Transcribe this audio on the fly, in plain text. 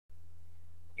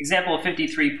Example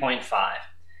 53.5.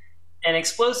 An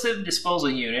explosive disposal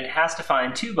unit has to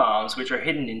find 2 bombs which are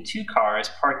hidden in 2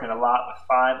 cars parked in a lot with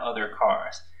 5 other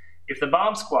cars. If the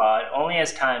bomb squad only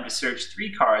has time to search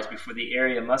 3 cars before the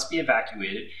area must be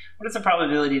evacuated, what is the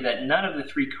probability that none of the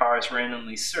 3 cars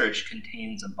randomly searched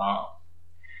contains a bomb?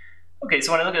 Okay,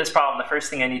 so when I look at this problem, the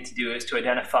first thing I need to do is to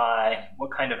identify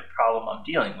what kind of problem I'm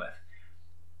dealing with.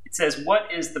 It says,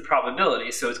 what is the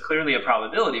probability? So it's clearly a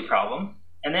probability problem.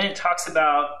 And then it talks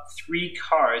about 3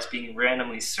 cars being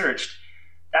randomly searched.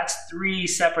 That's 3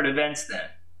 separate events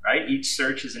then, right? Each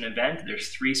search is an event. There's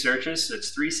 3 searches, so it's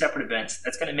 3 separate events.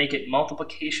 That's going to make it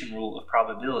multiplication rule of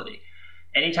probability.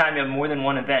 Anytime you have more than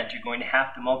one event, you're going to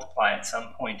have to multiply at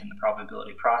some point in the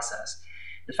probability process.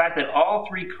 The fact that all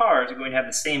 3 cars are going to have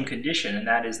the same condition, and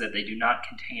that is that they do not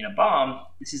contain a bomb,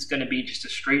 this is going to be just a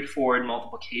straightforward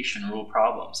multiplication rule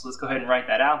problem. So let's go ahead and write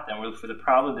that out then. We'll look for the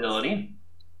probability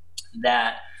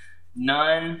that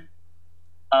none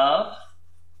of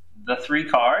the 3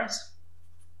 cars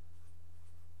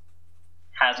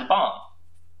has a bomb.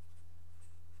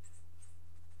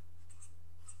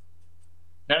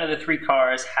 None of the 3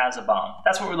 cars has a bomb.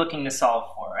 That's what we're looking to solve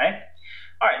for, right?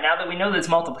 All right, now that we know this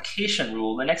multiplication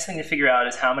rule, the next thing to figure out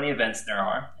is how many events there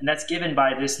are, and that's given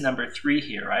by this number 3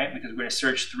 here, right? Because we're going to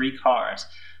search 3 cars.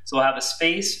 So we'll have a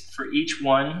space for each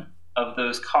one of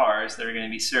those cars that are going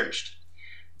to be searched.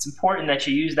 It's important that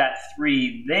you use that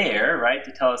 3 there, right,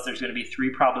 to tell us there's going to be 3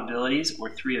 probabilities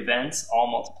or 3 events all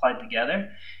multiplied together.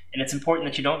 And it's important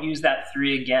that you don't use that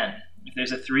 3 again. If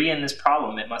there's a 3 in this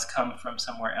problem, it must come from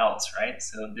somewhere else, right?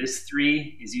 So this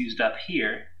 3 is used up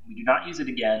here. We do not use it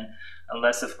again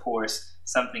unless, of course,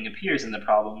 something appears in the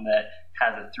problem that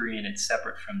has a 3 and it's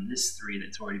separate from this 3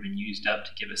 that's already been used up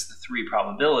to give us the 3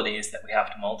 probabilities that we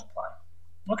have to multiply.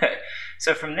 Okay,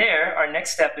 so from there, our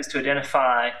next step is to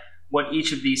identify what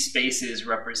each of these spaces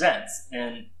represents.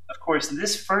 And of course,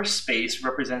 this first space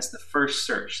represents the first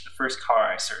search, the first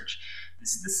car I search.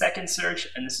 This is the second search,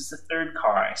 and this is the third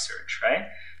car I search, right?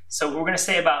 So what we're going to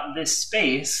say about this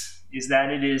space is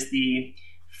that it is the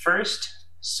first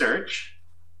search.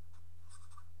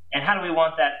 And how do we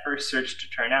want that first search to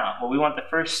turn out? Well, we want the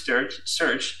first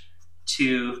search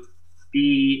to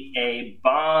be a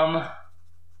bomb-free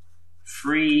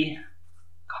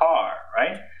car,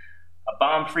 right? A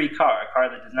bomb-free car, a car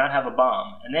that does not have a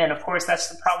bomb. And then, of course, that's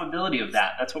the probability of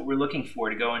that. That's what we're looking for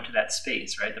to go into that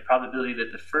space, right? The probability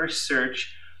that the first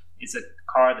search is a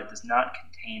car that does not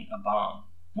contain a bomb.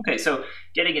 Okay, so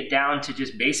getting it down to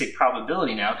just basic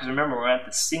probability now, because remember, we're at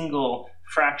the single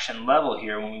fraction level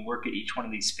here when we work at each one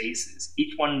of these spaces.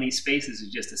 Each one of these spaces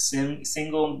is just a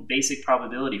single basic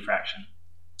probability fraction.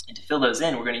 And to fill those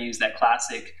in, we're going to use that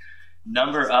classic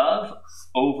number of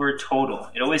over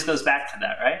total. It always goes back to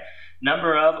that, right?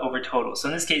 Number of over total. So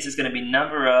in this case, it's going to be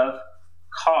number of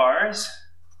cars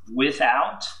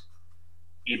without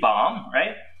a bomb,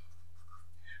 right?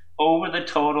 Over the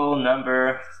total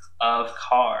number of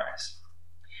cars.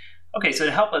 Okay, so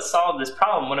to help us solve this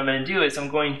problem, what I'm going to do is I'm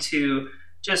going to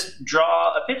just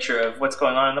draw a picture of what's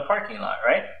going on in the parking lot,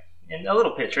 right? And a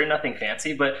little picture, nothing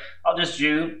fancy, but I'll just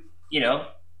do,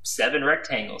 7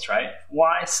 rectangles, right?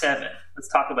 Why 7? Let's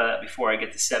talk about that before I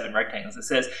get to 7 rectangles. It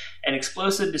says an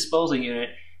explosive disposal unit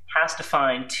has to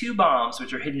find 2 bombs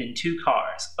which are hidden in 2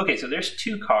 cars. Okay, so there's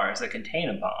 2 cars that contain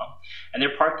a bomb, and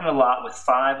they're parked in a lot with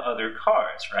 5 other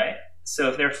cars, right? So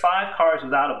if there are 5 cars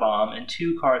without a bomb and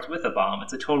 2 cars with a bomb,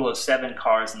 it's a total of 7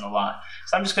 cars in the lot.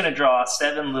 So I'm just going to draw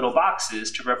 7 little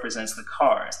boxes to represent the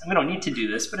cars. And we don't need to do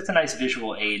this, but it's a nice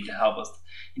visual aid to help us,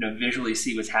 visually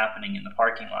see what's happening in the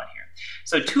parking lot here.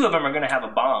 So 2 of them are going to have a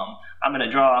bomb. I'm going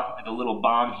to draw like a little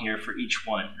bomb here for each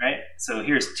one, right? So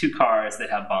here's 2 cars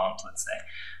that have bombs, let's say.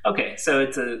 Okay, so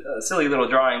it's a silly little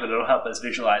drawing, but it'll help us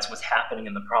visualize what's happening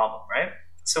in the problem, right?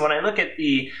 So when I look at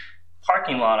the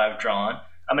parking lot I've drawn,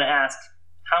 I'm going to ask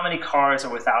how many cars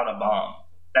are without a bomb.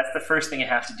 That's the first thing you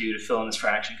have to do to fill in this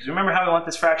fraction. Because remember how we want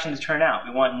this fraction to turn out.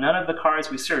 We want none of the cars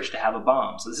we search to have a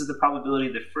bomb. So this is the probability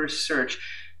the first search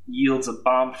yields a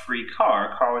bomb-free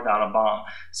car, a car without a bomb.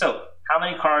 So how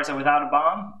many cars are without a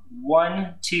bomb?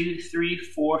 1, 2, 3,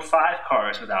 4, 5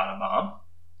 cars without a bomb.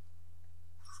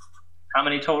 How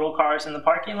many total cars in the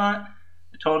parking lot?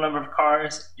 The total number of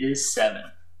cars is 7.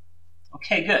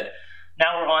 Okay, good.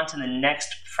 Now we're on to the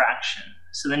next fraction.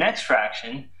 So the next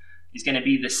fraction is going to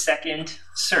be the second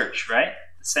search, right?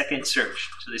 The second search.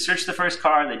 So they search the first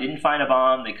car, they didn't find a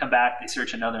bomb, they come back, they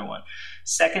search another one.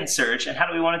 Second search, and how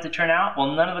do we want it to turn out?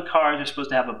 Well, none of the cars are supposed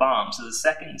to have a bomb. So the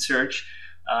second search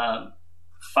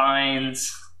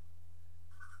finds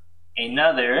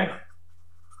another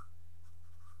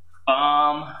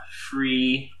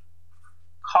bomb-free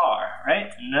car, right?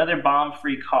 right? Another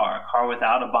bomb-free car, a car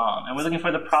without a bomb. And we're looking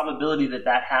for the probability that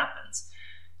that happens.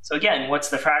 So again, what's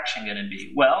the fraction going to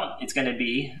be? Well, it's going to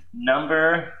be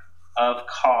number of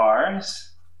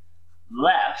cars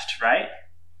left, right,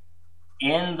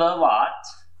 in the lot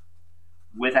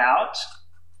without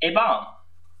a bomb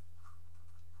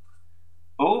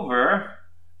over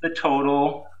the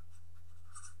total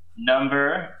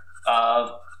number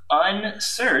of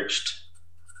unsearched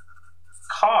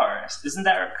cars. Isn't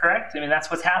that correct? I mean,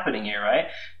 that's what's happening here, right?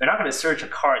 They're not going to search a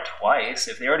car twice.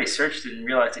 If they already searched it and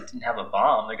realized it didn't have a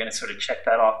bomb, they're going to sort of check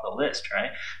that off the list, right?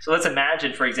 So let's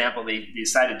imagine, for example, they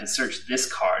decided to search this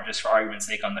car, just for argument's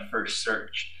sake, on the first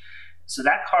search. So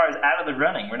that car is out of the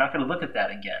running. We're not going to look at that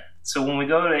again. So when we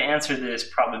go to answer this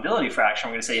probability fraction,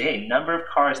 we're going to say, hey, number of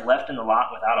cars left in the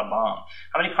lot without a bomb.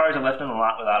 How many cars are left in the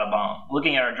lot without a bomb?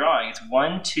 Looking at our drawing, it's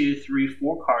 1, 2, 3,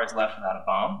 4 cars left without a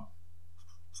bomb.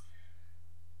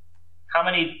 How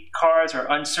many cars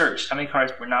are unsearched? How many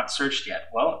cars were not searched yet?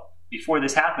 Well, before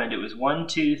this happened, it was 1,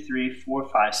 2, 3, 4,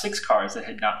 5, 6 cars that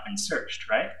had not been searched,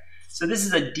 right? So this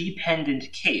is a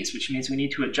dependent case, which means we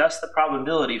need to adjust the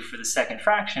probability for the second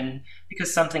fraction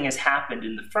because something has happened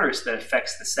in the first that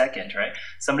affects the second, right?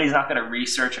 Somebody's not going to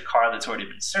research a car that's already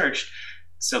been searched.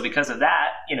 So because of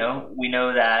that, we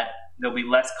know that there'll be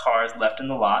less cars left in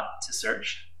the lot to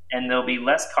search, and there'll be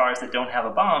less cars that don't have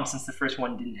a bomb since the first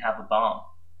one didn't have a bomb.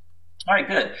 All right,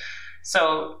 good.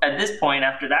 So at this point,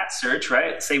 after that search,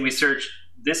 right, say we search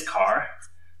this car,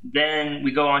 then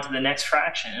we go on to the next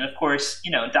fraction. And of course,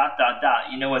 dot, dot,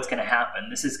 dot, you know what's going to happen.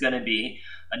 This is going to be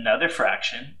another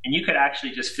fraction. And you could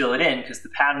actually just fill it in because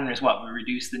the pattern is what? We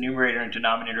reduce the numerator and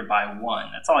denominator by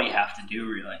 1. That's all you have to do,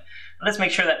 really. And let's make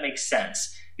sure that makes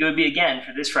sense. It would be, again,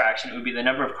 for this fraction, it would be the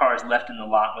number of cars left in the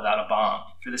lot without a bomb.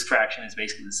 For this fraction, it's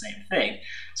basically the same thing.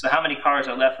 So how many cars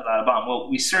are left without a bomb?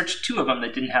 Well, we searched 2 of them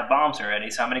that didn't have bombs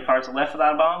already. So how many cars are left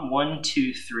without a bomb? 1,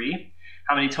 2, 3.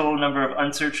 How many total number of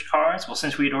unsearched cars? Well,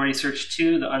 since we had already searched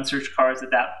 2, the unsearched cars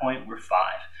at that point were 5.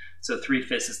 So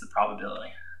 3/5 is the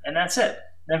probability. And that's it.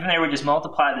 Then from there, we just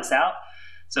multiply this out.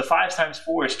 So 5 times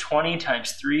 4 is 20,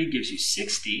 times 3 gives you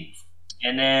 60.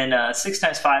 And then 6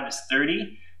 times 5 is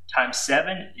 30, times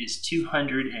 7 is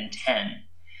 210.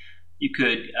 You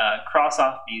could cross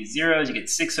off these zeros. You get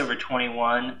 6 over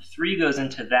 21. 3 goes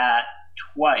into that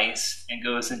twice and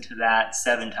goes into that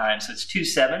 7 times. So it's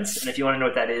 2/7. And if you want to know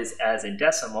what that is as a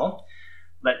decimal,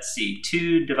 let's see.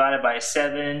 2 divided by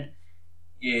 7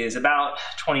 is about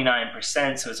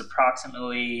 29%. So it's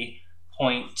approximately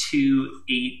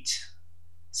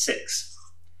 0.286.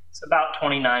 So about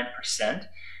 29%.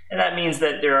 And that means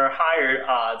that there are higher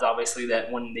odds, obviously,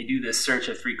 that when they do this search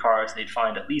of 3 cars, they'd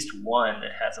find at least one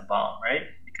that has a bomb, right?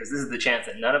 Because this is the chance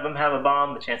that none of them have a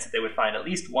bomb. The chance that they would find at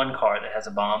least one car that has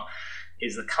a bomb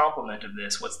is the complement of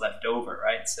this, what's left over,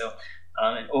 right? So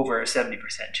over a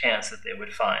 70% chance that they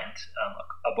would find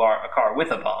a car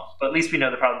with a bomb. But at least we know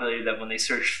the probability that when they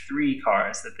search 3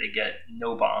 cars that they get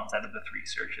no bombs out of the 3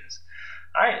 searches.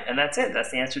 All right, and that's it. That's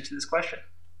the answer to this question.